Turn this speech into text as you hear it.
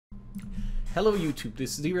Hello YouTube,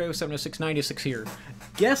 this is Zero70696 here.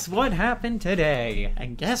 Guess what happened today?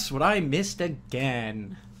 And guess what I missed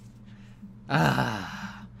again?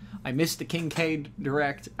 I missed the King K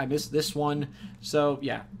Direct, I missed this one, so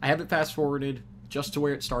yeah, I have it fast forwarded just to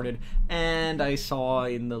where it started, and I saw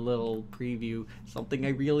in the little preview something I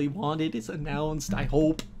really wanted is announced. I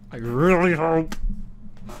really hope.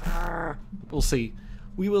 We'll see.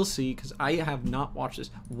 We will see, because I have not watched this.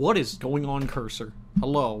 What is going on, Cursor?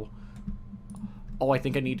 Hello? Oh, I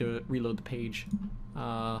think I need to reload the page.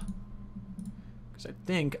 Because I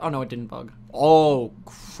think... Oh, no, it didn't bug. Oh,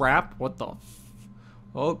 crap. What the...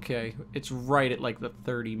 Okay. It's right at, like, the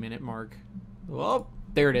 30-minute mark. Oh,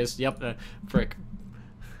 there it is. Yep. Frick.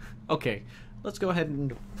 Okay. Let's go ahead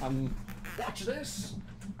and watch this.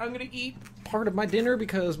 I'm going to eat part of my dinner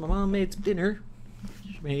because my mom made some dinner.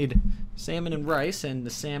 She made salmon and rice, and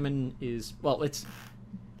the salmon is... Well, it's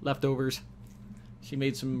leftovers. She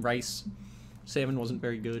made some rice. Salmon wasn't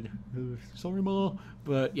very good. Sorry, Ma.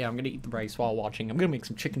 But yeah, I'm gonna eat the rice while watching. I'm gonna make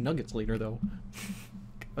some chicken nuggets later, though.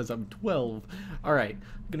 Because I'm 12. Alright,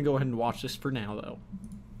 I'm gonna go ahead and watch this for now, though.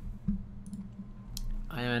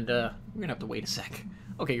 And, we're gonna have to wait a sec.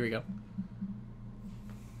 Okay, here we go.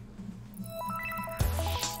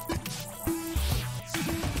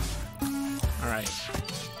 Alright.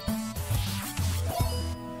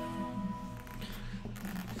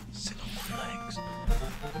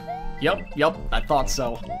 Yep, I thought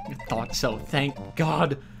so. Thank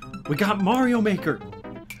God. We got Mario Maker.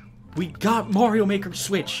 We got Mario Maker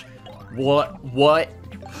Switch. What?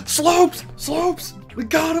 Slopes! We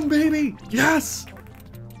got him, baby! Yes!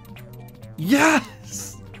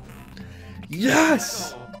 Yes!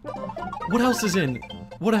 What else is in?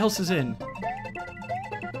 What else is in?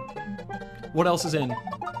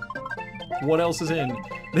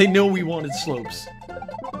 They know we wanted Slopes.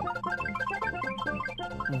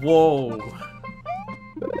 Whoa.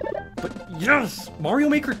 But yes! Mario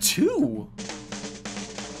Maker 2!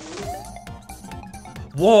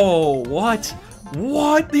 Whoa, what?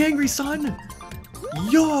 What? The Angry Sun?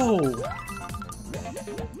 Yo!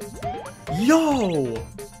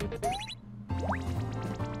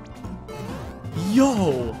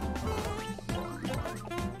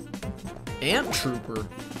 Ant Trooper?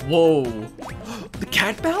 Whoa. The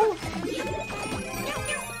Cat Bell?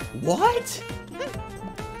 What?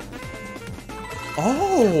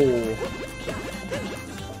 Oh!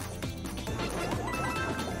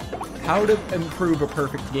 How to improve a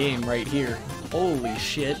perfect game right here. Holy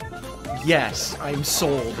shit. Yes, I'm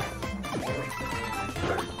sold.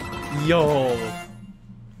 Yo.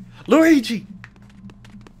 Luigi!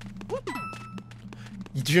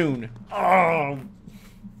 June. Oh!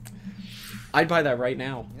 I'd buy that right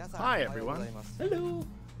now. Hi, everyone. Hello.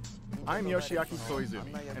 I'm Yoshiaki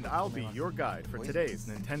Koizumi, and I'll be your guide for today's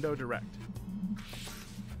Nintendo Direct.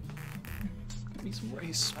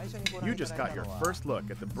 You just got your first look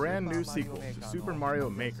at the brand new sequel to Super Mario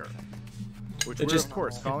Maker, which we're of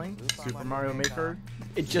course calling Super Mario Maker.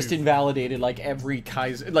 It just invalidated like every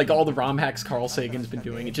Kaiser, like all the ROM hacks Carl Sagan's been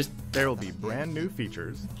doing. It just... There will be brand new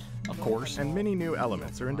features, of course, and many new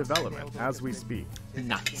elements are in development as we speak.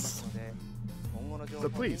 Nice. So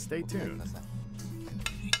please stay tuned.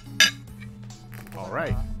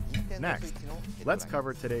 Alright, next, let's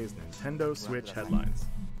cover today's Nintendo Switch headlines.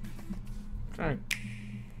 Okay.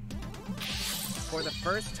 For the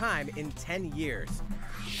first time in 10 years,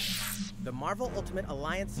 the Marvel Ultimate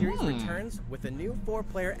Alliance series returns with a new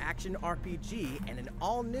 4-player action RPG and an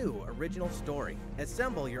all-new original story.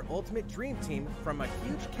 Assemble your ultimate dream team from a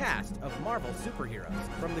huge cast of Marvel superheroes,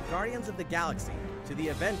 from the Guardians of the Galaxy to the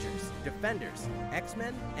Avengers, Defenders,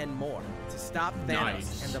 X-Men, and more, to stop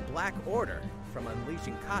Thanos and the Black Order from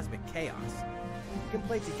unleashing cosmic chaos. You can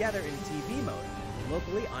play together in TV mode,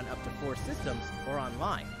 locally on up to 4 systems, or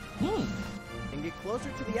online. And get closer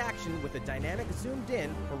to the action with a dynamic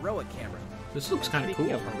zoomed-in heroic camera. This looks kind of cool.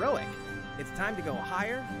 Speaking of heroic, it's time to go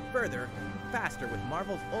higher, further, faster with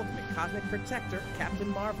Marvel's ultimate cosmic protector, Captain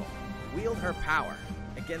Marvel. Wield her power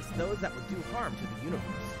against those that would do harm to the universe.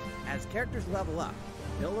 As characters level up,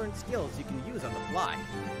 they'll learn skills you can use on the fly.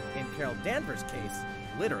 In Carol Danvers' case,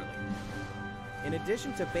 literally. In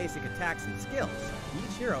addition to basic attacks and skills,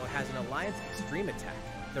 each hero has an Alliance Extreme Attack,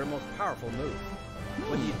 their most powerful move.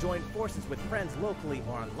 Whether you join forces with friends locally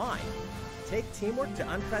or online, take teamwork to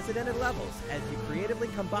unprecedented levels as you creatively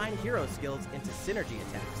combine hero skills into synergy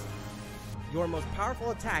attacks. Your most powerful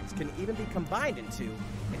attacks can even be combined into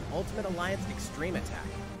an Ultimate Alliance Extreme Attack.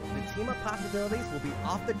 The team-up possibilities will be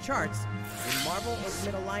off the charts in Marvel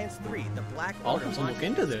Ultimate Alliance 3, The Black Order. I'll look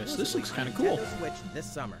into this. This looks kind of cool. Nintendo Switch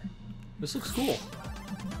this summer. This looks cool.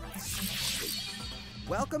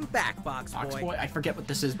 Welcome back, Box Box Boy. Boy? I forget what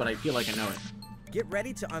this is, but I feel like I know it. Get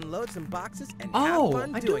ready to unload some boxes and have Oh,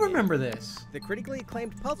 fun I do doing remember it. this. The critically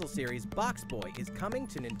acclaimed puzzle series Box Boy is coming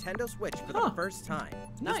to Nintendo Switch for Huh. the first time.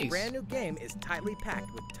 Nice. This brand new game is tightly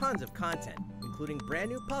packed with tons of content, including brand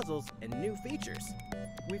new puzzles and new features.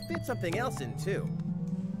 We fit something else in too.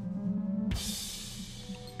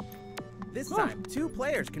 This Huh. time, 2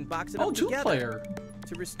 players can box it Oh, up together. 2-player.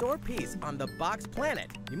 To restore peace on the Box Planet,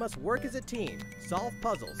 you must work as a team, solve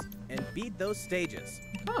puzzles, and beat those stages.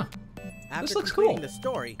 Huh. After This looks completing cool. the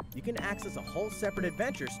story, you can access a whole separate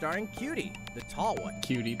adventure starring Cutie, the tall one.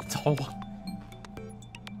 Cutie, the tall one.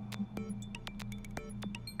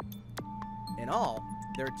 In all,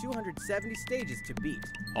 there are 270 stages to beat.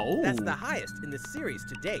 Oh. That's the highest in the series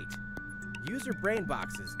to date. Use your brain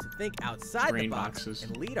boxes to think outside the Brain box boxes.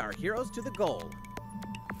 and lead our heroes to the goal.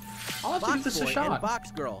 I'll have to give Box this a Boy shot. and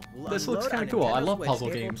Box Girl will This looks unload on kinda cool. I Nintendo love Switch puzzle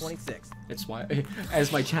April games. 26th. It's why,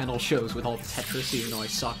 as my channel shows with all the Tetris, even though I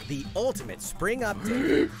suck. The ultimate spring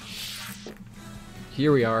update.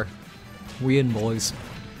 Here we are. We in, boys.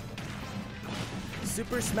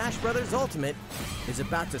 Super Smash Bros. Ultimate is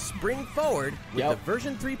about to spring forward with Yep. the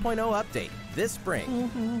version 3.0 update this spring.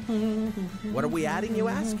 What are we adding, you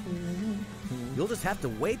ask? You'll just have to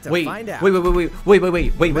wait to Wait, find out. wait.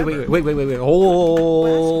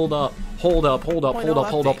 Hold up.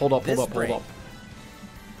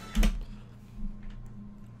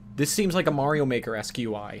 This seems like a Mario Maker-esque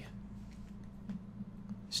UI.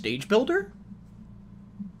 Stage builder?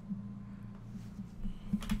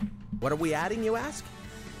 What are we adding, you ask?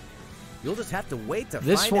 You'll just have to wait to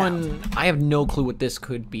This find out. one, I have no clue what this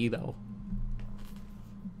could be, though.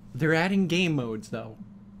 They're adding game modes, though.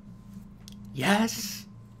 Yes!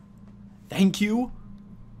 Thank you!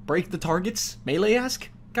 Break the targets, Melee-esque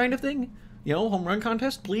kind of thing? You know, home run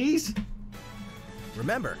contest, please?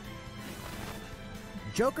 Remember,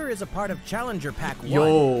 Joker is a part of Challenger Pack 1.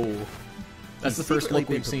 Yo! That's He's the first secretly look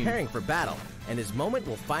been we've seen. preparing for battle, and his moment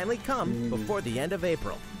will finally come before the end of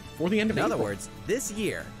April. For the end of In other April. words, this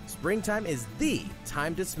year, springtime is the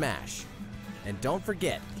time to smash. And don't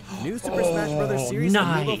forget, new Super Smash Bros. Series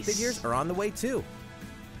Amiibo nice. figures are on the way too.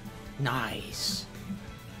 Nice.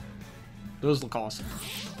 Those look awesome.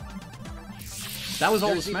 That was all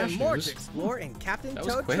the There's Smash even more news. to explore in Captain That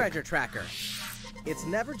was Toad quick. Treasure Tracker. It's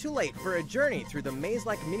never too late for a journey through the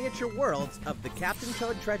maze-like miniature worlds of the Captain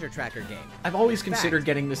Toad Treasure Tracker game. I've always In considered fact,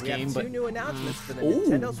 getting this we game, have but 2 new announcements for the Ooh.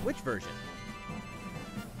 Nintendo Switch version.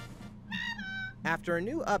 After a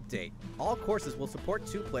new update, all courses will support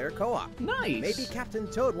 2-player co-op. nice. Maybe Captain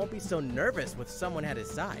Toad won't be so nervous with someone at his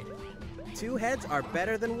side. 2 heads are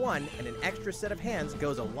better than 1, and an extra set of hands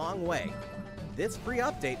goes a long way. This free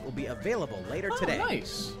update will be available later today.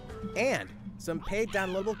 Nice. And some paid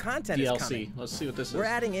downloadable content is DLC. coming. Let's see what this We're is.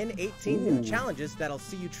 adding in 18 Ooh. new challenges that'll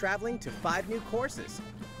see you traveling to 5 new courses,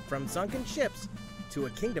 from sunken ships to a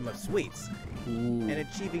kingdom of sweets, Ooh. and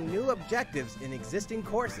achieving new objectives in existing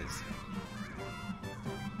courses.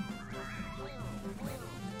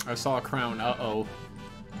 I saw a crown. Uh-oh.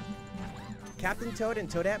 Captain Toad and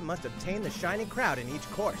Toadette must obtain the shiny crown in each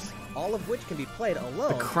course, all of which can be played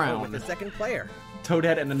alone or crown. with a second player.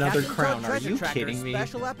 Toadette and another Captain crown. Toad Are Treasure you Tracker's kidding me?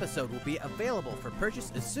 special episode will be available for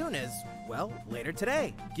purchase as soon as, well, later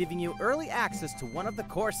today, giving you early access to one of the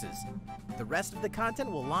courses. The rest of the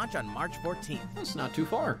content will launch on March 14th. That's not too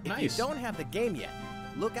far. If Nice. you don't have the game yet,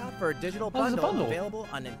 look out for a digital Oh, there's a bundle bundle. available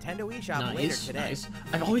on Nintendo eShop later Nice, today. nice.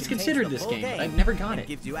 I've It always contains considered the this full game, but I've never got and it.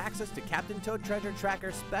 gives you access to Captain Toad Treasure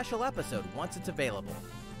Tracker's special episode once it's available.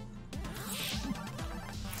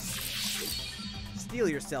 Steel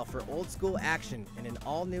yourself for old school action in an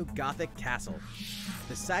all-new Gothic castle.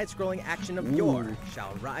 The side-scrolling action of yore Ooh.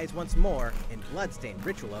 shall rise once more in Bloodstained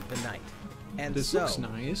Ritual of the Night. And This so, looks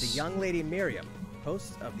nice. the young lady Miriam,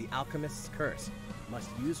 host of the Alchemist's Curse, must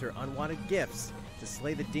use her unwanted gifts to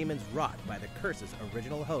slay the demons wrought by the curse's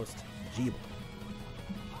original host, Jeeble.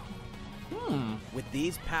 With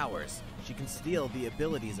these powers, she can steal the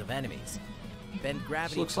abilities of enemies, bend This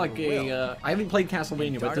gravity looks to like her will, a. I haven't played and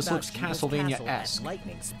Castlevania, but dart this about looks Jeeble's castle Castlevania-esque. at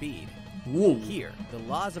lightning speed. Whoa. Here, the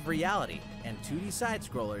laws of reality and 2D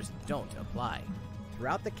side-scrollers don't apply.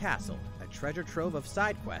 Throughout the castle, a treasure trove of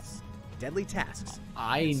side quests, deadly tasks,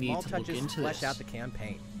 I and need small to look touches into flesh this. out the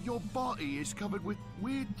campaign. Your body is covered with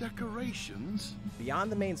weird decorations.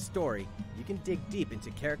 Beyond the main story, you can dig deep into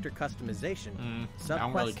character customization, I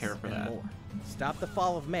don't really subquests, care for and that. more. Stop the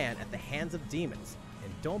fall of man at the hands of demons,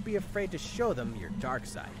 and don't be afraid to show them your dark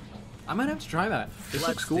side. I might have to try that. This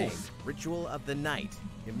looks cool. Bloodstained Ritual of the Night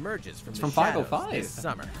emerges from It's the from shadows 505. this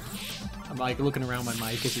summer. I'm like looking around my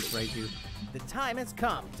mic because it's right here. The time has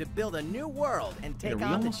come to build a new world and take Are we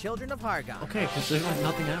on the almost- children of Hargon. Okay, because there's like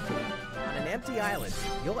nothing after that. On an empty island,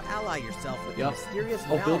 you'll ally yourself with Yep. the mysterious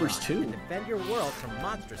Oh, Builders Malron 2. and defend your world from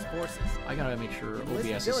monstrous forces. I gotta make sure Enlist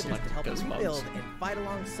OBS is villagers selected to help because rebuild bugs. and fight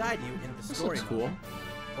alongside you in the This story looks mode.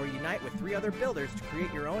 cool. Or unite with 3 other builders to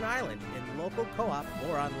create your own island in local co-op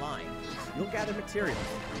or online. You'll gather materials,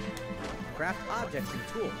 craft objects and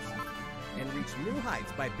tools, and reach new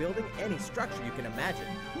heights by building any structure you can imagine.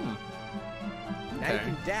 Now you Okay.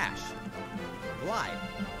 can dash, glide,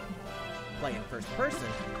 play in first person,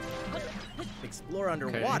 explore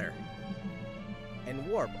underwater, and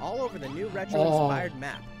warp all over the new retro-inspired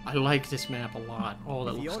map. I like this map a lot. Oh,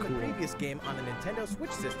 that If you looks own cool. the previous game on the Nintendo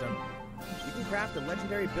Switch system, you can craft the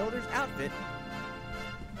legendary builder's outfit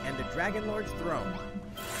and the Dragon Lord's throne.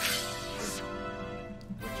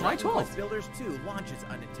 July Dragon Quest 12th. Builders 2 launches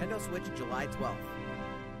on Nintendo Switch July 12th.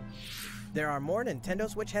 There are more Nintendo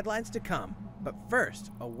Switch headlines to come, but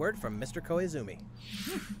first, a word from Mr. Koizumi.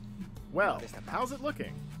 Well, how's it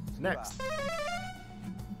looking? Next,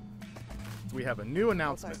 we have a new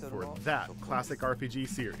announcement for that classic RPG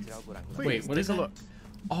series. Please Wait, what take is a that? look.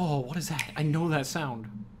 Oh, what is that? I know that sound.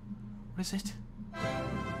 What is it?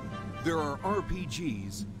 There are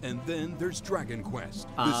RPGs, and then there's Dragon Quest,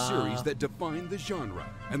 the series that defined the genre.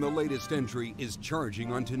 And the latest entry is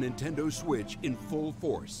charging onto Nintendo Switch in full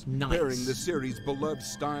force, Nice. pairing the series' beloved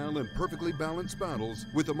style and perfectly balanced battles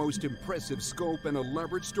with the most impressive scope and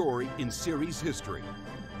elaborate story in series history.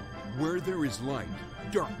 Where there is light,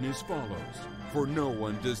 darkness follows, for no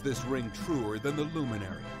one does this ring truer than the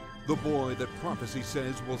Luminary, the boy that prophecy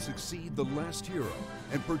says will succeed the last hero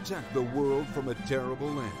and protect the world from a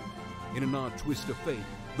terrible end. In an odd twist of fate,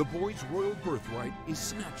 the boy's royal birthright is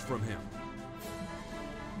snatched from him.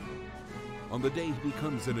 On the day he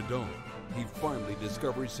becomes an adult, he finally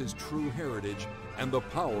discovers his true heritage and the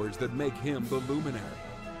powers that make him the Luminary.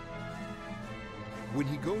 When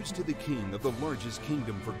he goes to the king of the largest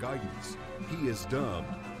kingdom for guidance, he is dubbed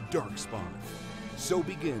Darkspawn. So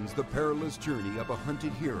begins the perilous journey of a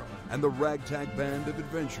hunted hero and the ragtag band of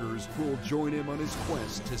adventurers who will join him on his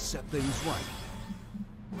quest to set things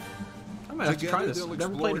right. I might have to try this. they'll I've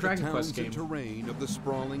never explore played a the Dragon towns Quest and game. terrain of the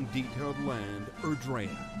sprawling, detailed land,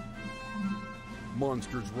 Erdrea.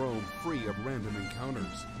 Monsters roam free of random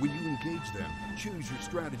encounters. When you engage them, choose your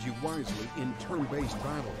strategy wisely in turn-based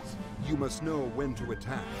battles. You must know when to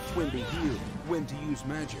attack, when to heal, when to use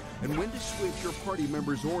magic, and when to switch your party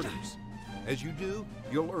members' orders. As you do,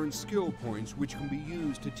 you'll earn skill points which can be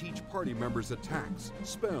used to teach party members attacks,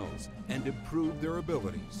 spells, and improve their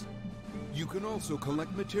abilities. You can also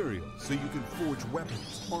collect materials so you can forge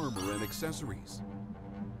weapons, armor, and accessories.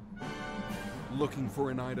 Looking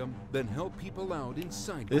for an item? Then help people out in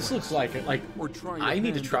side This quests. looks like Or try your I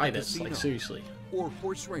need to hand try at the this. Like casino. seriously. Or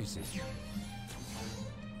horse racing.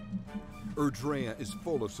 Erdrea is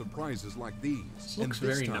full of surprises like these. This looks and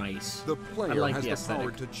this very time, nice. The I player like has the the power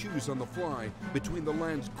aesthetic. to choose on the fly between the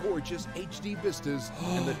land's gorgeous HD vistas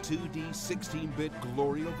and the 2D 16-bit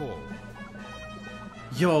glory of old.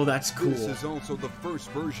 Yo, that's cool. This is also the first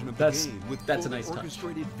version of That's- the game with that's a fully nice touch.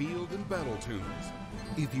 orchestrated field and battle tunes.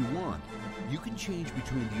 If you want, you can change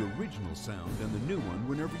between the original sound and the new one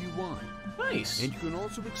whenever you want. Nice. And you can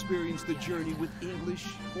also experience the journey with English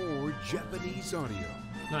or Japanese audio.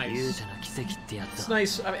 Nice. It's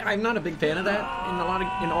nice. I mean, I'm not a big fan of that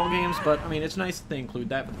in all games, but I mean, it's nice that they include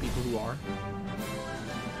that for the people who are.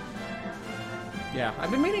 Yeah,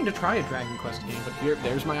 I've been meaning to try a Dragon Quest game, but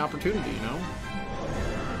there's my opportunity, you know?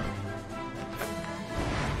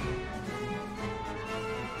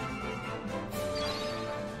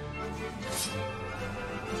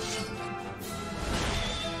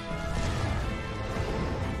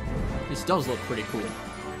 This does look pretty cool.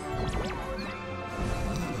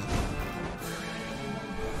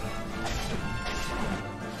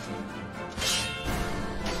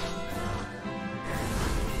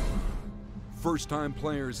 First-time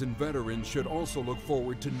players and veterans should also look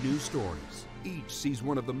forward to new stories. Each sees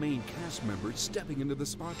one of the main cast members stepping into the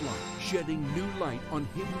spotlight, shedding new light on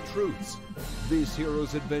hidden truths. This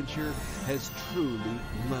hero's adventure has truly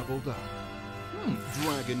leveled up.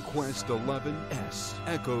 Dragon Quest XI-S,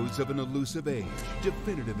 Echoes of an Elusive Age,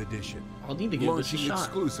 Definitive Edition. I'll need to give this a Launching shot.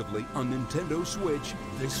 exclusively on Nintendo Switch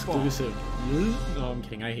this fall. Exclusive. No, I'm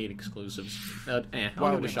kidding. I hate exclusives. I'll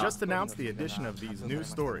Well, give it we a shot. just announced the addition of these new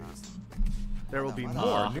stories. There will be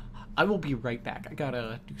more new I will be right back. I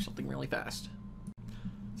gotta do something really fast.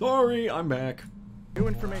 Sorry, I'm back.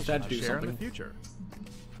 information Had to to do share in the something. future.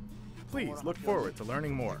 Please look forward to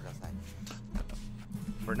learning more.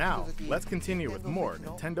 For now, let's continue with more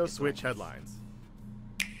Nintendo Switch headlines.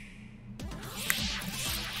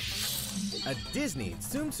 A Disney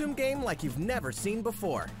Tsum Tsum game like you've never seen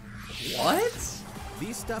before. What?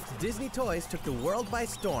 These stuffed Disney toys took the world by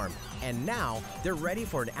storm, and now they're ready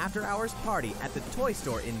for an after-hours party at the toy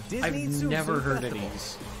store in Disney I've Tsum never Tsum heard of Festival.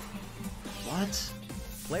 these. What?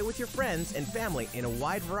 Play with your friends and family in a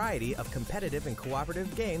wide variety of competitive and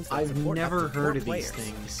cooperative games that I've support never up to 4 heard of players. these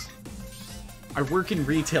things. I work in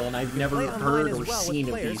retail and I've never Play online heard as or well seen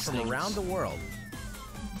with of players these from things. around the world.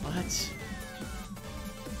 What?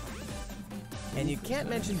 And you can't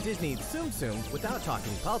mention Disney Tsum Tsum without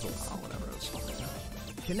talking puzzles. Oh, whatever. It's fine.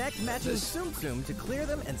 Connect matching Tsum Tsum to clear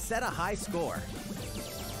them and set a high score.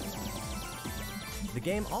 The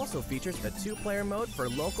game also features a 2-player mode for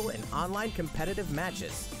local and online competitive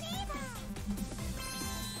matches.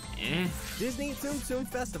 Eh. Disney Tsum Tsum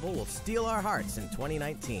Festival will steal our hearts in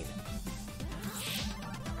 2019.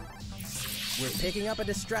 We're picking up a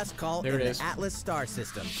distress call There in it the is. Atlas star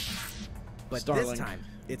system. But Starlink. this time,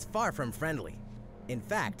 it's far from friendly. In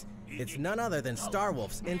fact, it's none other than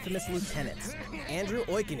Starwolf's infamous lieutenants, Andrew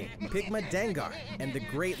Oikini, Pigma Dengar, and the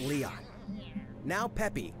Great Leon. Now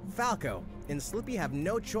Peppy, Falco, and Slippy have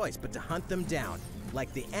no choice but to hunt them down,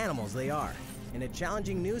 like the animals they are, in a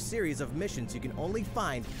challenging new series of missions you can only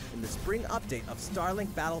find in the spring update of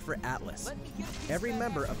Starlink Battle for Atlas. Every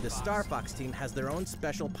member of the Star Fox team has their own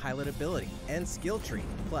special pilot ability and skill tree.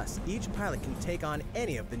 Plus, each pilot can take on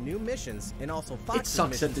any of the new missions and also It Fox's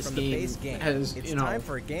sucks that missions this from the game base game. has, It's you know, time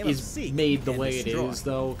for a game of is Seek made the and way Destroy. it is,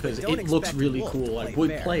 though, because But don't it looks expect really Wolf cool. to I play would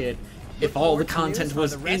fair. play it Look if all the forward to content news on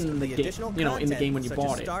was the rest in of the game, additional you know, in the game when you content, such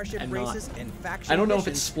bought as it, starship and not. races and faction I don't know if it's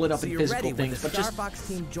missions, split up so in you're physical ready when things, the but just Star Fox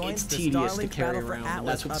team joins it's the tedious to Starlink carry Battle for around. And Atlas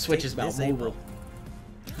that's what the Switch update is about, this mobile. April.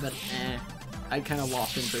 But I kind of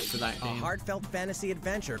lost interest for that A game. heartfelt fantasy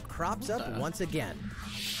adventure crops up once again.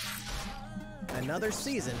 Another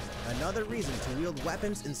season, another reason to wield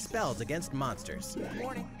weapons and spells against monsters.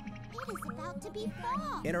 Morning. It is about to be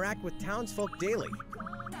fall. Interact with townsfolk daily.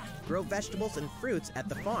 Grow vegetables and fruits at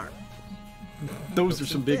the farm. Those Cook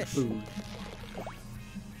are some big fish. food.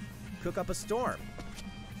 Cook up a storm.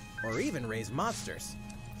 Or even raise monsters.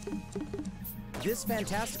 This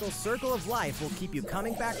fantastical circle of life will keep you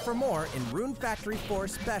coming back for more in Rune Factory 4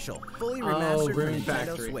 Special, fully Oh, remastered for Rune Nintendo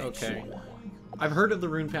Factory. Switch. Okay. I've heard of the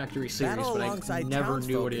Rune Factory series, Battle but I alongside never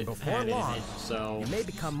knew what townsfolk, it and before had in long, it. So, You may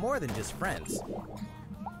become more than just friends.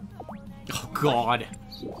 oh god.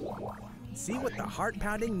 See what the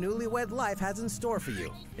heart-pounding newlywed life has in store for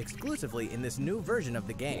you, exclusively in this new version of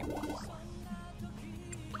the game.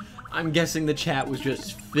 I'm guessing the chat was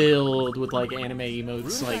just filled with like anime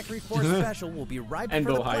emotes, Rune like Factory 4 Special will be ripe and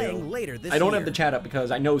for the Ohio. playing later this I don't year. have the chat up because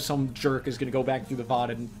I know some jerk is gonna go back through the VOD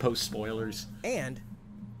and post spoilers. And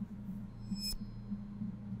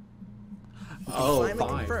Oh, finally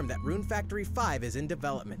 5. confirmed that Rune Factory 5 is in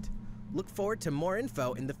development. Look forward to more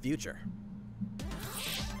info in the future.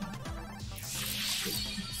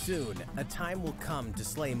 Soon, a time will come to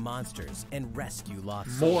slay monsters and rescue lost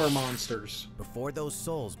More souls monsters. before those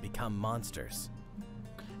souls become monsters.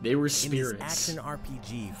 They were In this spirits. action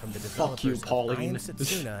RPG from the Fuck you, developers of I Pauline. Am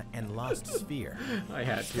Setsuna and Lost Sphere, I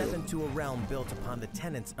had step to. into a realm built upon the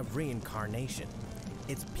tenets of reincarnation.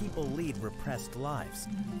 Its people lead repressed lives,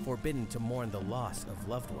 forbidden to mourn the loss of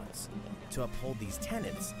loved ones. To uphold these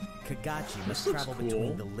tenets, Kagachi must looks travel cool.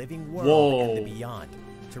 between the living world Whoa. and the beyond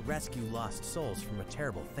to rescue lost souls from a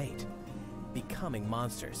terrible fate, becoming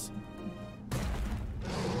monsters.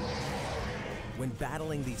 When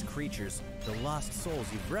battling these creatures, the lost souls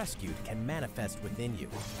you've rescued can manifest within you,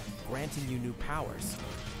 granting you new powers.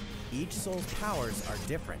 Each soul's powers are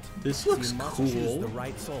different. This so looks you must cool. choose the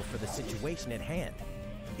right soul for the situation at hand.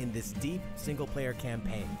 In this deep single-player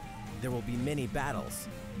campaign, there will be many battles.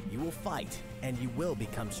 You will fight, and you will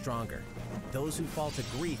become stronger. Those who fall to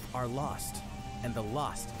grief are lost, and the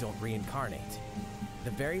lost don't reincarnate.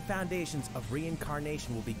 The very foundations of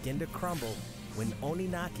reincarnation will begin to crumble when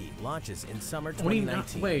Oninaki launches in summer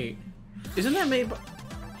 2019. Wait, isn't that made by...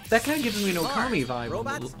 That kind of gives me an Okami vibe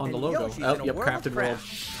robots, on the and logo. Yoshi's in Oh, a yep, world of Crafted World.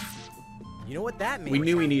 craft. You know what that means? We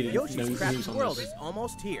knew we needed Yoshi's news Crafted on World this. is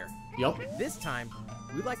almost here. Yep. This time,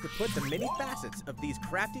 we'd like to put the many facets of these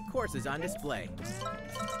crafty courses on display.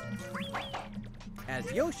 As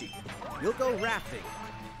Yoshi, you'll go rafting.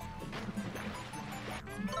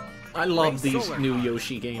 I love Race these Solar new Car.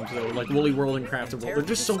 Yoshi games though, like Woolly World and Crafted World. tear They're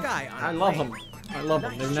just through so. the sky on a I love them. plane. I love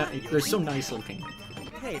them. Nice They're so nice looking.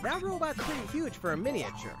 Hey, that robot's pretty huge for a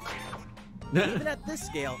miniature. Even at this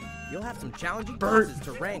scale, you'll have some challenging Bert. bosses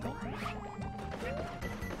to wrangle.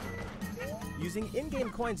 Using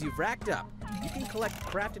in-game coins you've racked up, you can collect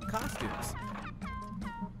crafted costumes.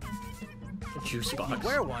 Juice If box. you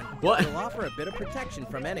wear one, What? it'll offer a bit of protection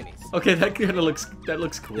from enemies. Okay, that kind of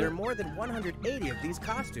looks cool. There are more than 180 of these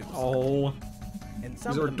costumes, Oh. and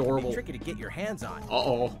some these are of them can adorable. be tricky to get your hands on.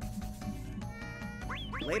 Uh-oh.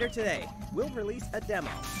 Later today, we'll release a demo,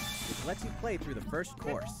 which lets you play through the first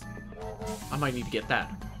course. I might need to get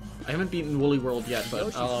that. I haven't beaten Woolly World yet, but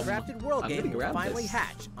Yoshi's Crafted World I'm game gonna will grab finally this.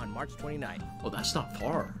 hatch on March 29th. Oh, that's not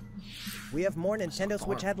far. We have more Nintendo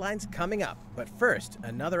Switch headlines coming up, but first,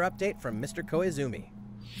 another update from Mr. Koizumi.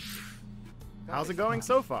 How's it going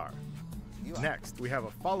so far? Next, we have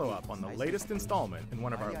a follow-up on the latest installment in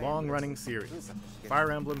one of our long-running series,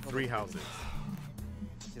 Fire Emblem Three Houses.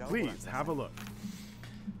 Please have a look.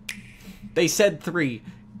 They said 3.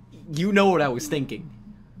 You know what I was thinking.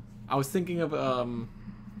 I was thinking of,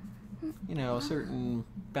 you know, a certain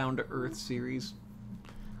Bound to Earth series.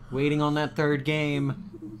 Waiting on that 3rd game.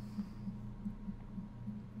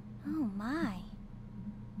 Oh my.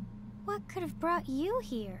 What could have brought you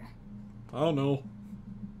here? I don't know.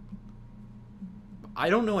 I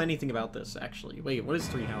don't know anything about this, actually. Wait, what is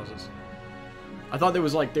 3 Houses? I thought there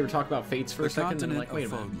was like, they were talking about fates for The a second, and continent I'm like, wait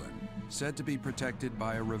a of minute. Fodlan, said to be protected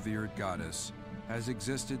by a revered goddess, has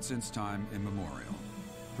existed since time immemorial.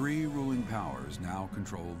 3 ruling powers now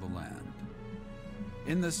control the land.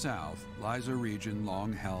 In the south lies a region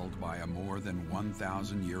long held by a more than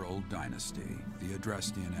 1,000-year-old dynasty, the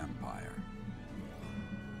Adrestian Empire.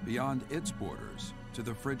 Beyond its borders, to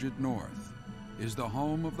the frigid north, is the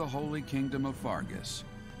home of the Holy Kingdom of Fargus,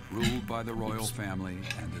 ruled by the royal family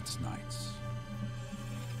and its knights.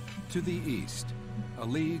 To the east, a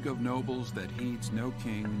league of nobles that heeds no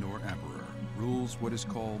king nor emperor rules what is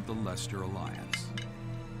called the Leicester Alliance.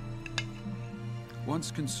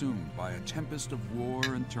 Once consumed by a tempest of war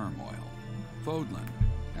and turmoil, Fodlan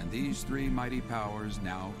and these 3 mighty powers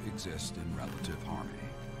now exist in relative harmony.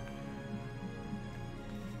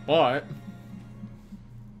 But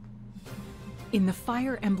In the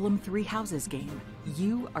Fire Emblem Three Houses game,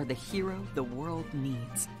 you are the hero the world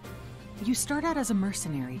needs. You start out as a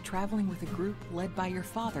mercenary traveling with a group led by your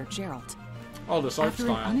father, Geralt. oh, this art After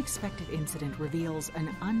an style. unexpected incident reveals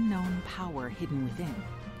an unknown power hidden within,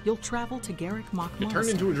 you'll travel to Garrick Mach You turn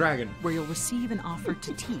Monastery, into a dragon. where you'll receive an offer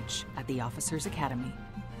to teach at the Officers' Academy.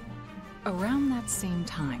 Around that same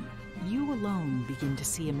time, you alone begin to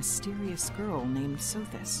see a mysterious girl named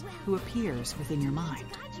Sothis, who appears within your mind.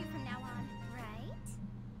 Got you from now on, right?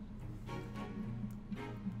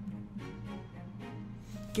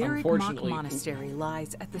 Garrick Mach Unfortunately- Monastery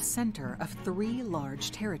lies at the center of 3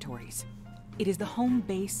 large territories. It is the home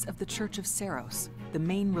base of the Church of Seiros, the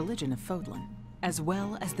main religion of Fodlan, as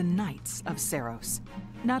well as the Knights of Seiros.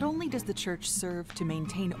 Not only does the church serve to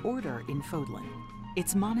maintain order in Fodlan,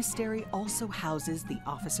 its monastery also houses the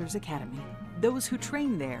Officers' Academy. Those who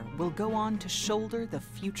train there will go on to shoulder the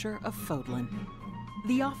future of Fodlan.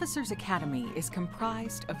 The Officers' Academy is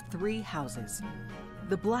comprised of 3 houses.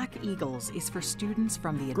 The Black Eagles is for students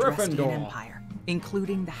from the Adrestian Gryffindor. Empire,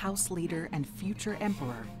 including the House Leader and future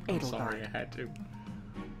Emperor, Edelgard. Sorry, I had to.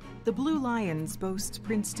 The Blue Lions boasts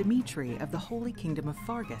Prince Dimitri of the Holy Kingdom of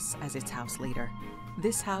Fargus as its house leader.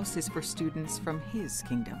 This house is for students from his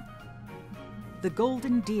kingdom. The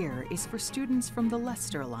Golden Deer is for students from the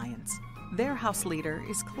Leicester Alliance. Their house leader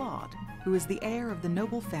is Claude, who is the heir of the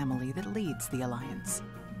noble family that leads the Alliance.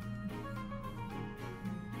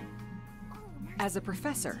 As a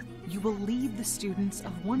professor, you will lead the students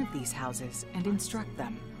of one of these houses and instruct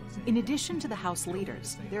them. In addition to the house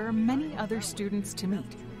leaders, there are many other students to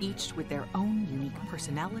meet, each with their own unique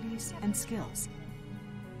personalities and skills.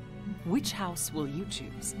 Which house will you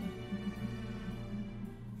choose?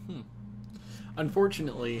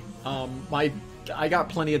 Unfortunately, I got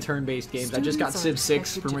plenty of turn-based games. I just got Civ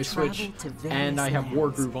 6 for my Switch, and I have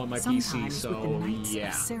Wargroove on my PC, so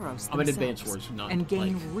yeah. I'm an Advance Wars nut. And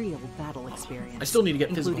gain Like, real battle experience. I still need to get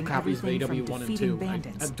physical including copies of everything from AW1 and defeating 2. I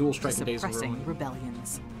bandits have Dual to Strike and Days of suppressing Ruin.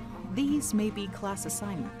 rebellions. These may be class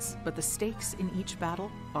assignments, but the stakes in each battle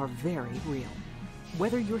are very real.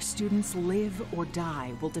 Whether your students live or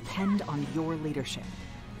die will depend on your leadership.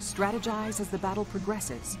 Strategize as the battle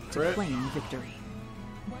progresses to Correct. claim victory.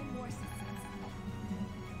 One more success.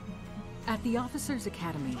 At the Officers'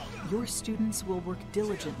 Academy, your students will work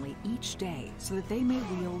diligently each day so that they may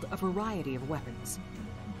wield a variety of weapons.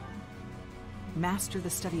 Master the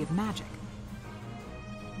study of magic,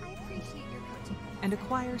 I appreciate your coaching. and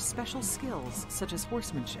acquire special skills such as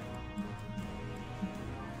horsemanship.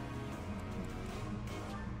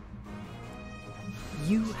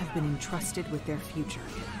 You have been entrusted with their future,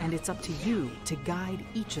 and it's up to you to guide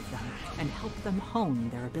each of them and help them hone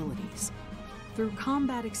their abilities. Through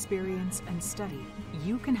combat experience and study,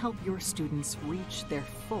 you can help your students reach their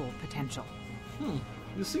full potential.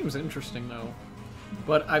 This seems interesting, though.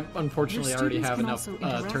 But I unfortunately already have enough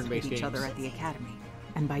turn-based each games. other at the academy,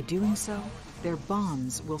 and by doing so, their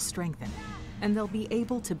bonds will strengthen, and they'll be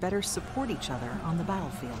able to better support each other on the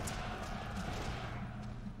battlefield.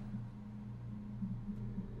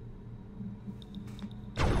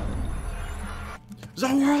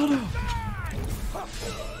 Zalrado!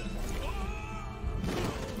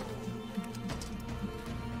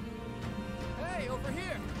 Hey, over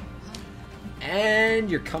here! And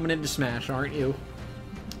you're coming into Smash, aren't you?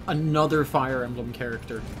 Another Fire Emblem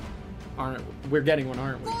character. We're getting one,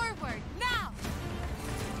 aren't we? Forward, now!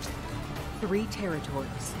 3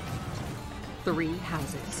 territories. 3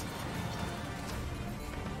 houses.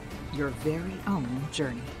 Your very own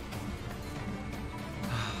journey.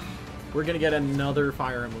 We're gonna get another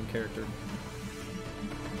Fire Emblem character.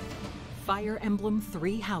 Fire Emblem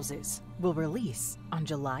 3 Houses will release on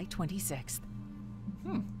July 26th.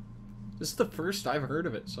 This is the first I've heard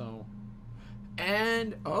of it, so...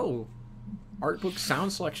 And, oh, art book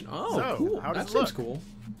sound selection. Oh, So, cool. how does That it seems look? cool.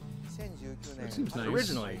 That seems nice.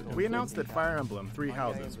 Originally, we announced that Fire Emblem 3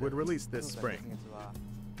 Houses would release this spring.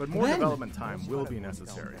 But more When? development time will be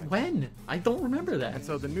necessary. When? I don't remember that. And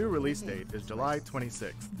so the new release date is July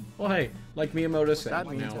 26th. Well, hey, like Miyamoto said, That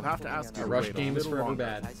you means we'll know, have to ask you a to rush wait game a is little forever longer.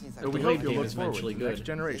 bad. But we delayed hope you'll game look is forward eventually to the next good.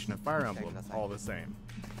 generation of Fire Emblem all the same.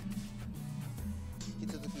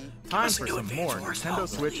 Time for some more Nintendo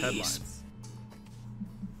Switch headlines.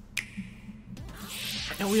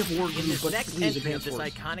 I know we have War In Games, this but next please, entry of Advance this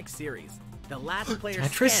Wars. iconic series, the last player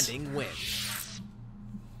Tetris? standing wins.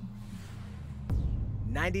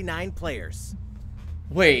 99 players,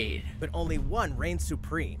 Wait. but only one reigns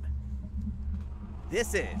supreme.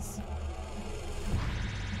 This is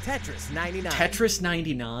Tetris 99. Tetris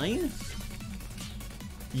 99?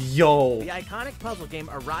 Yo. The iconic puzzle game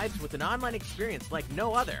arrives with an online experience like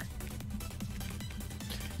no other.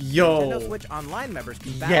 Nintendo Yo. Switch Online members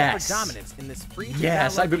can battle Yes. for dominance in this free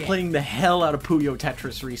Yes, I've been game. playing the hell out of Puyo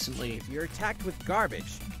Tetris recently. If you're attacked with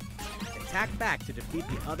garbage, attack back to defeat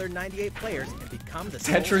the other 98 players and become the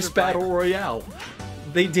sole Tetris survivor. Battle Royale.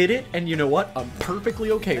 They did it, and you know what? I'm perfectly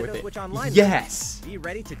okay Nintendo with it. Switch Online Yes. Be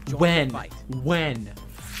ready to join When? the fight. When?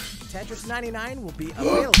 Tetris 99 will be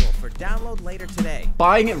available for download later today.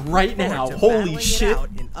 Buying it right Forward now. to Holy battling it shit. out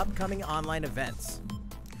in upcoming online events.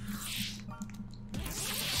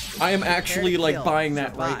 I am actually like kill, buying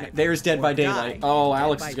that right now. survive, There's Dead or by die Daylight. in Oh, Dead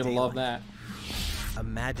Alex by is gonna love Daylight. that.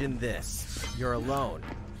 Imagine this. You're alone,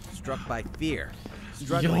 struck by fear,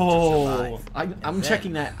 struggling to Yo, survive. I'm And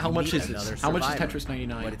checking then that. How you much meet is another this? How much is survivor. Tetris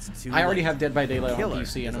 99? But it's too I already late. have Dead by The Daylight on killer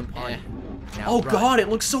PC, and is I'm. upon Eh. you. Now Oh run, god, it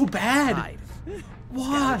looks so bad. hide, What?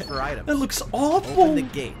 scout for items, That looks open awful. the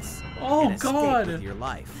gates, Oh, and escape God. with your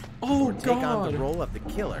life. Oh, or take on God. the role of the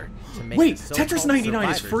killer to make Wait, the Tetris so-called 99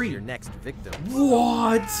 is survivors free. Your next victim.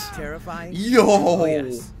 What? Terrifying? Yo. Oh,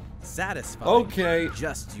 yes. Satisfying. Okay.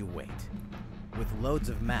 Just you wait. With loads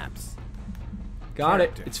of maps Got it.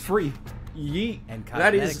 Character. It's free. Yeet. and That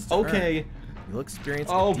cosmetics is to earn. okay. You'll experience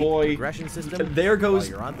Oh a deep boy. progression system. There goes. while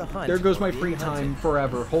you're on the hunt There goes or my being free hunted. time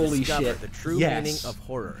forever. Holy Discover shit. the true Yes. meaning of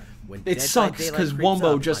horror. When It Dead by sucks Daylight because creeps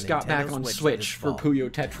Wumbo up just got Nintendo back on Switch Switch this for fall. Puyo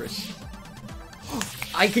Tetris.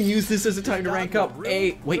 I can use this as a time to rank up.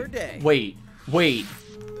 Hey, per wait, day. wait, wait,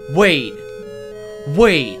 wait,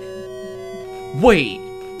 wait, wait.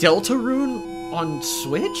 Deltarune on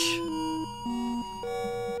Switch?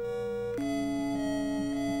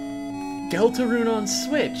 Deltarune on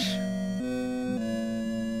Switch.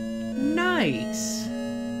 Nice.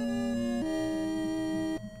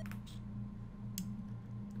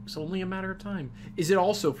 It's only a matter of time. Is it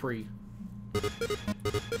also free?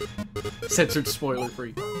 Censored spoiler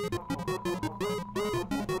free.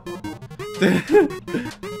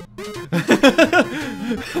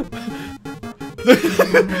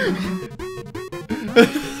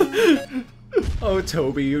 Oh,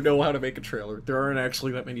 Toby, you know how to make a trailer. There aren't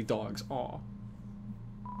actually that many dogs. Aw.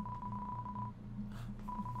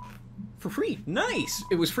 For free. Nice!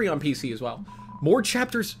 It was free on PC as well. More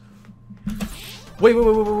chapters...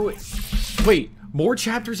 Wait, more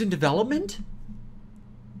chapters in development?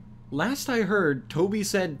 Last I heard, Toby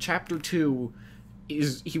said Chapter 2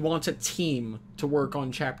 is... He wants a team to work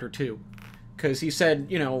on Chapter 2. Because he said,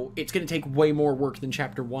 you know, it's going to take way more work than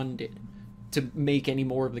Chapter 1 did to make any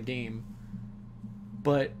more of the game.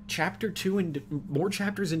 But Chapter 2 and more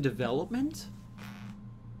chapters in development?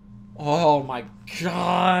 Oh my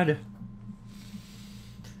god.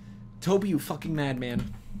 Toby, you fucking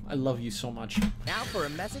madman. I love you so much. Now for a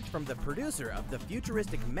message from the producer of the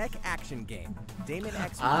futuristic mech action game, Damon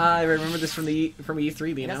X. I remember this from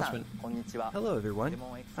E3, the announcement. Hello everyone,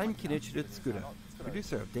 I'm Kenichiro Tsukuda,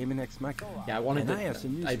 producer of Damon X Machina. Yeah,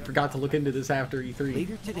 I forgot to look into this after E3.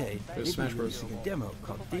 Later today, we'll be Smash Bros. releasing a demo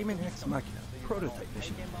called Damon X Machina Prototype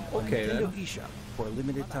Mission on Okay, Nintendo then. eShop for a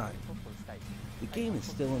limited time. The game is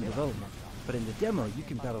still in development, but in the demo you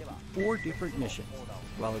can battle 4 different missions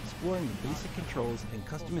while exploring the basic controls and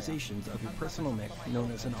customizations of your personal mech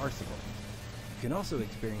known as an arsenal. You can also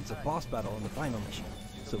experience a boss battle in the final mission,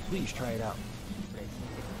 so please try it out.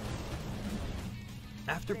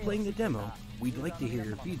 After playing the demo, we'd like to hear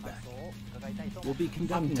your feedback. We'll be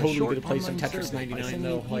conducting I'm totally a short gonna play some online Tetris survey by 99 sending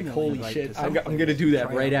though. an Like, email holy invite shit. to I'm some gonna do that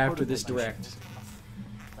try right out after this prototype direct.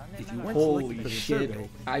 If you weren't selected Holy for the shit. survey,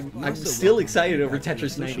 I'm we also still welcome excited your over feedback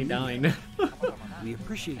Tetris via social 99. media. We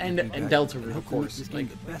appreciate your And feedback Deltarune, and of hope to make course. this game Like,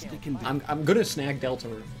 the best it can be. I'm gonna snag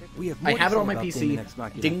Deltarune. We have I more to have it say on my about PC, Damon X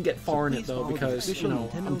Machina, didn't get so far in please it though follow the because, you official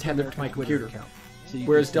know, Nintendo I'm tethered to my American Twitter computer. account, so you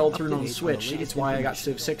Whereas can stay Deltarune on up-to-date Switch, the it's latest why I got information.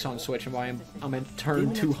 Civ 6 on Switch and why I'm at turn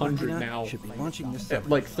Damon X 200 Machina now. should be launching this summer.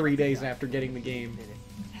 Like 3 days after getting the game.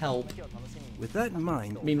 Help. With that in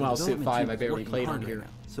mind, Meanwhile, the Civ development 5 team I is barely working played hard on right here. now,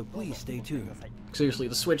 so please stay tuned. Seriously,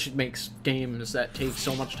 the Switch makes games that take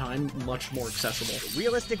so much time much more accessible.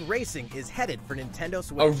 Realistic racing is headed for Nintendo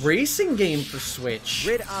Switch. A racing game for Switch?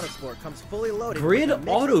 Grid Autosport comes fully loaded Grid with a mix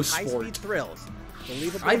of Autosport? high-speed thrills,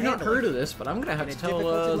 believable I've not handling, heard of this, but I'm gonna have and to a tell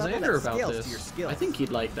difficulty level Xander that about scales to this. your skills. I think he'd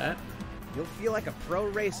like that. You'll feel like a pro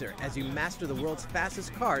racer as you master the world's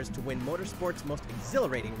fastest cars to win motorsport's most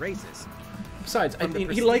exhilarating races. Besides, I From the mean,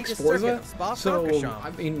 he likes prestigious circuit Forza, of Spa so, Francorchamps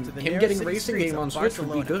I mean, to the him narrow getting a city racing streets game of on Switch would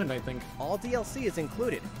be Barcelona. good, I think. All DLC is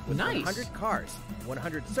included, with Nice. 100 cars,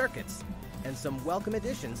 100 circuits, and some welcome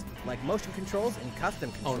additions like motion controls and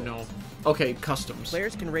custom Oh controls. no. Okay, customs.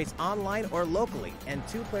 Players can race online or locally, and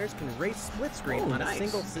 2 players can race split screen Oh, on nice. a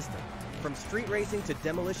single system. From street racing to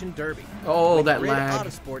demolition derby. Oh, with that Grid lag.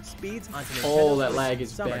 Autosport speeds onto Nintendo Oh, that Switch lag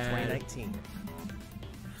is summer bad. 2019.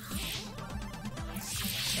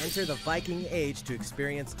 Enter the Viking Age to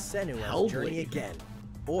experience Senua's Hellblade. journey again,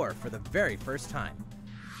 or for the very first time.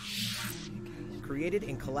 Created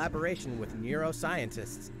in collaboration with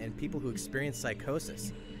neuroscientists and people who experience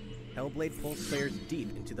psychosis, Hellblade pulls players deep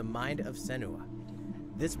into the mind of Senua.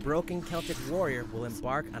 This broken Celtic warrior will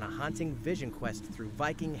embark on a haunting vision quest through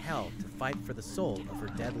Viking hell to fight for the soul of her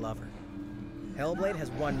dead lover. Hellblade has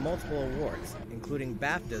won multiple awards, including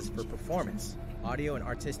BAFTAs for performance, audio and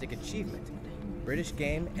artistic achievement, British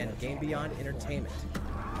Game, and Game Beyond Entertainment.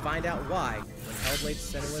 Find out why when Hellblade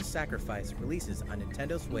Senua's Sacrifice releases on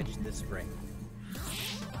Nintendo Switch this spring.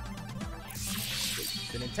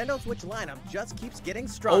 The Nintendo Switch lineup just keeps getting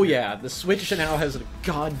stronger. Oh yeah, the Switch now has a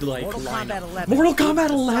godlike Mortal lineup. Kombat 11. Mortal Kombat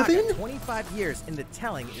The saga, 11? 25 years in the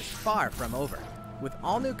telling is far from over. With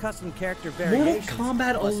all new custom character Mortal variations,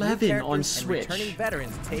 Kombat plus new 11 characters on and Switch. returning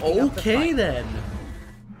veterans taking up the Okay fight. then.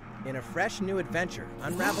 In a fresh new adventure,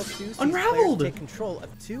 Unravel 2 sees Unraveled! players take control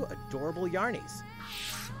of 2 adorable Yarnies.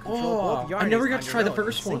 Oh, Control both I never Yarnies got on to your try the own in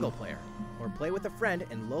first one. single player, or play with a friend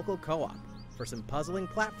in local co-op for some puzzling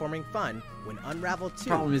platforming fun when Unravel 2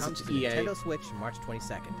 Problem is comes it's to EA. Nintendo Switch March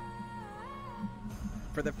 22nd.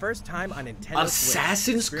 For the first time on Nintendo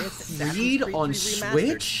Assassin's Switch, experience Creed Assassin's on 3 Remastered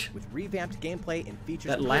Switch? with revamped gameplay and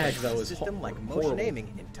features That lag, tailored though, to is system like horrible. motion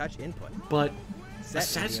aiming and touch input. But Set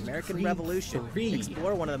Assassin's in the American Creed Revolution, 3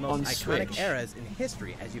 explore one of the on most iconic Switch. eras in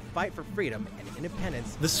history as you fight for freedom and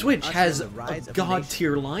independence. the Switch usher has in the a rise of the god nation.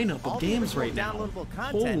 tier lineup All of the games original right now. downloadable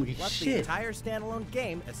content, Holy plus the shit. entire standalone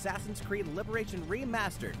game, Assassin's Creed Liberation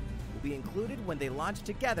Remastered, will be included when they launch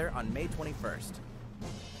together on May 21st.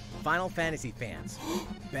 Final Fantasy fans,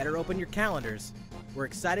 better open your calendars. We're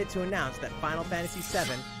excited to announce that Final Fantasy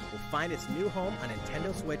VII will find its new home on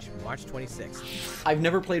Nintendo Switch March 26th. I've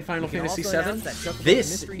never played Final We can Fantasy also announce VII. that Chocobo's This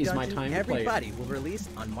Mystery is my Dungeon time to play it. Everybody will release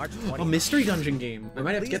on March 20th. A mystery dungeon game. I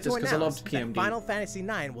might have to get this Pleased because I announce loved that PMD. Final Fantasy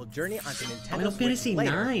IX will journey onto Nintendo Final Switch Fantasy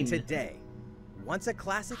later IX. today. Once a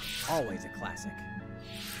classic, always a classic.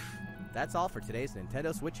 That's all for today's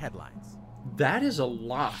Nintendo Switch headlines. That is a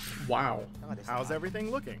lot. Wow. How's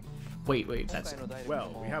everything looking? Wait, that's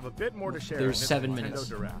Well, we have a bit more to share There's in this 7 Nintendo minutes.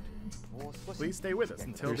 Direct. Please stay with us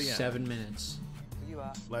until there's the end. 7 minutes.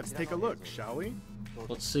 Let's take a look, shall we?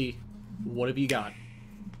 Let's see. What have you got?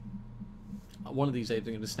 One of these apes are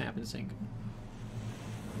going to snap and sync.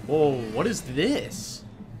 Whoa, what is this?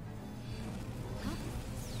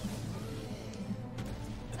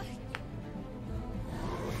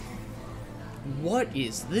 What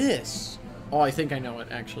is this? Oh, I think I know it,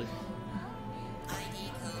 actually.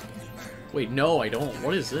 Wait, no, I don't.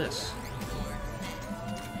 What is this?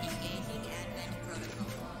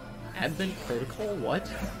 Advent Protocol? What?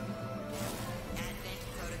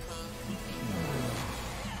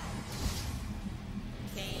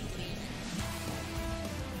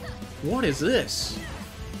 What is this?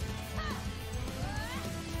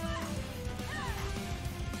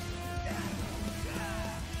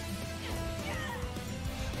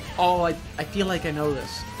 Oh, I feel like I know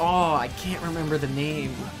this. Oh, I can't remember the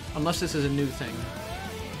name. Unless this is a new thing.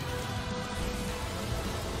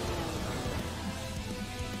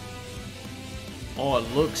 Oh,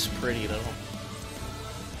 it looks pretty though.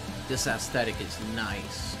 This aesthetic is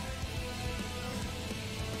nice.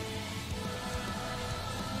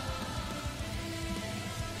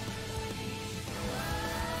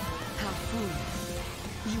 How foolish.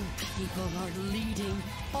 You people are leading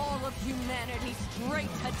all of humanity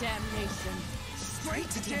straight to damnation. Straight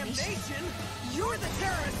to damnation? You're the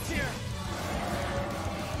terrorist here!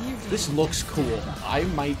 This looks cool. I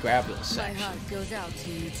might grab this My section. heart goes out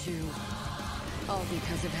to you two. All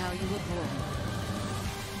because of how you were born.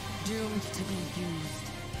 Doomed to be used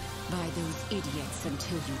by those idiots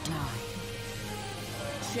until you die.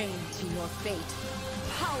 Chained to your fate.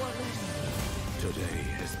 Powerless. Today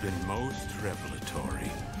has been most revelatory.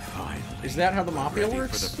 Finally. Is that how the Mafia ready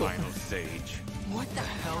works? for the final stage. What the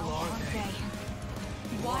hell are they?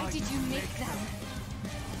 Why did you make them?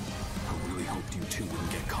 I really hoped you two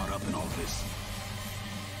wouldn't get caught up in all this.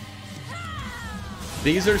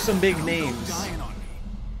 These are some big names. Dying on me.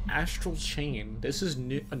 Astral Chain. This is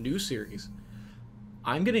a new series.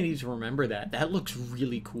 I'm gonna need to remember that. That looks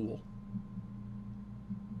really cool.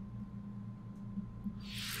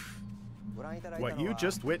 What you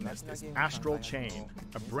just witnessed is Astral Chain,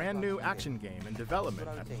 a brand new action game in development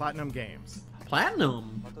at Platinum Games.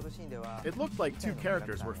 Platinum? It looked like two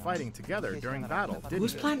characters were fighting together during battle, didn't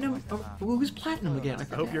Who's it? Platinum? Who's Platinum again?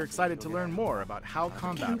 I hope you're excited to learn more about how I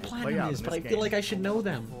combat know will play Platinum out is, in but this I game. feel like I should know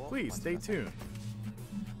them. Please stay tuned.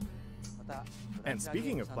 And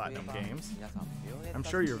speaking of Platinum Games, I'm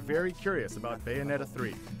sure you're very curious about Bayonetta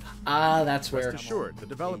 3. Ah, that's where. Rest assured, the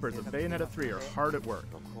developers of Bayonetta 3 are hard at work,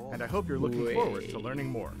 and I hope you're looking forward to learning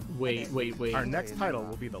more. Wait. Our next title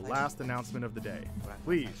will be the last announcement of the day.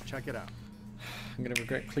 Please check it out. I'm gonna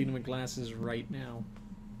regret cleaning my glasses right now.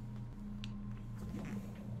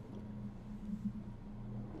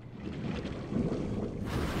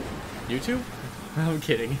 YouTube? I'm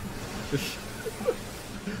kidding.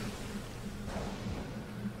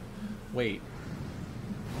 Wait.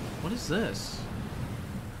 What is this?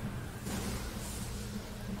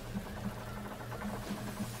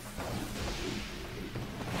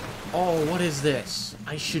 Oh, what is this?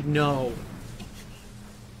 I should know.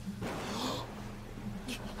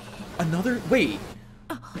 Another... Wait.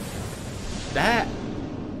 That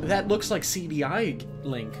looks like CDI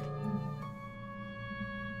Link.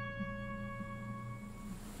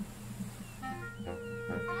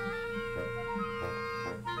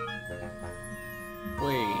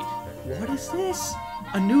 Wait, what is this?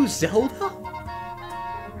 A new Zelda?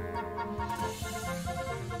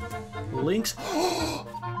 Link's...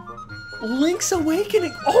 Link's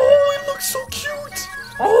Awakening! Oh, it looks so cute!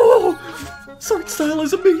 Oh! This art style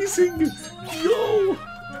is amazing! Yo!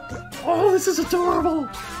 Oh, this is adorable!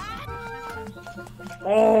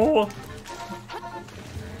 Oh!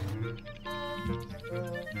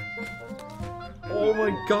 Oh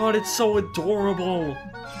my god, it's so adorable!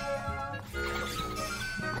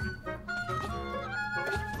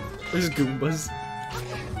 There's Goombas.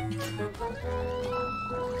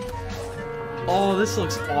 Oh, this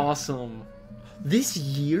looks awesome. This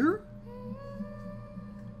year?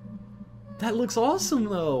 That looks awesome,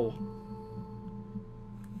 though.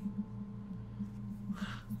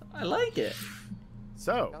 I like it.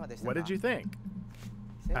 So, what did you think?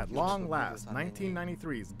 At long last,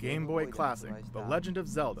 1993's Game Boy classic, The Legend of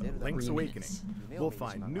Zelda: Link's Awakening, will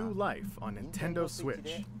find new life on Nintendo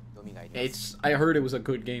Switch. I heard it was a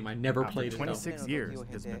good game. I never After played it though. 26 years, it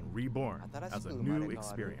has been reborn as a new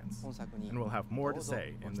experience, and we'll have more to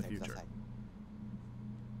say in the future.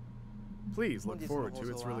 Please look forward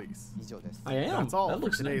to its release. I am. That's all That for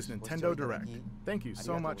looks today's nice. Nintendo Direct. Thank you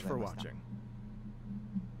so much for watching.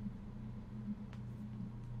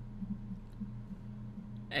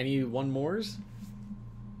 Any one mores?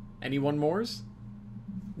 Any one mores?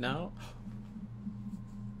 No?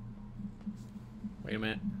 Wait a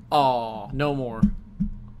minute. Oh, no more.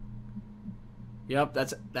 Yep,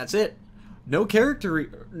 that's it. No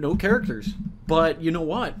characters. But you know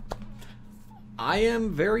what? I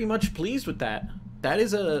am very much pleased with that. That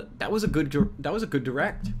was a good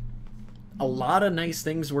direct. A lot of nice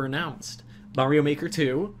things were announced. Mario Maker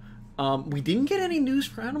 2. We didn't get any news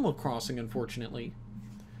for Animal Crossing, unfortunately.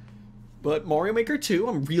 But Mario Maker 2,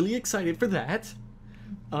 I'm really excited for that.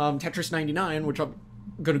 Tetris 99, which I'm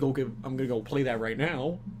gonna go play that right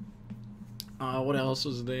now. What else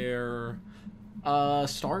was there?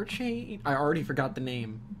 Star Chain? I already forgot the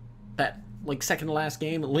name. That, like, second to last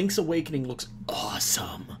game. Link's Awakening looks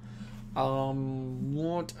awesome.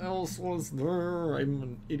 What else was there? I'm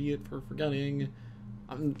an idiot for forgetting.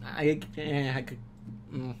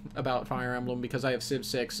 About Fire Emblem because I have Civ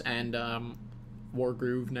 6 and,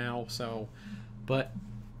 Wargroove now, so... But,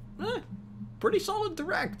 pretty solid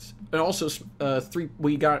Direct. And also,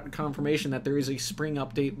 we got confirmation that there is a spring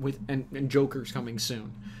update with and Joker's coming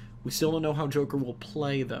soon. We still don't know how Joker will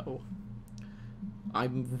play, though.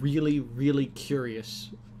 I'm really, really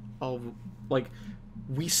curious of, like,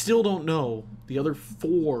 we still don't know the other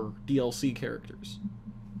 4 DLC characters.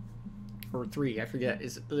 Or 3, I forget.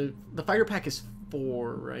 Is it the fighter pack is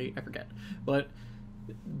 4, right? I forget. But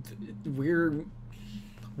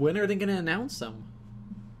when are they going to announce them?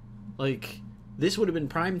 Like, this would have been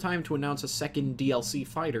prime time to announce a second DLC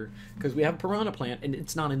fighter, because we have Piranha Plant, and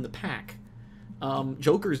it's not in the pack.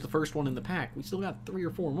 Joker's the first one in the pack. We still got 3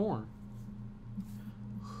 or 4 more.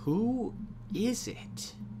 Who is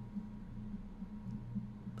it?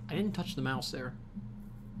 I didn't touch the mouse there.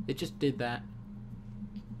 It just did that.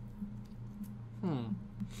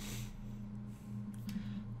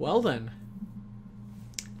 Well then.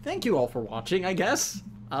 Thank you all for watching, I guess.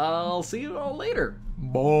 I'll see you all later.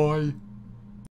 Bye.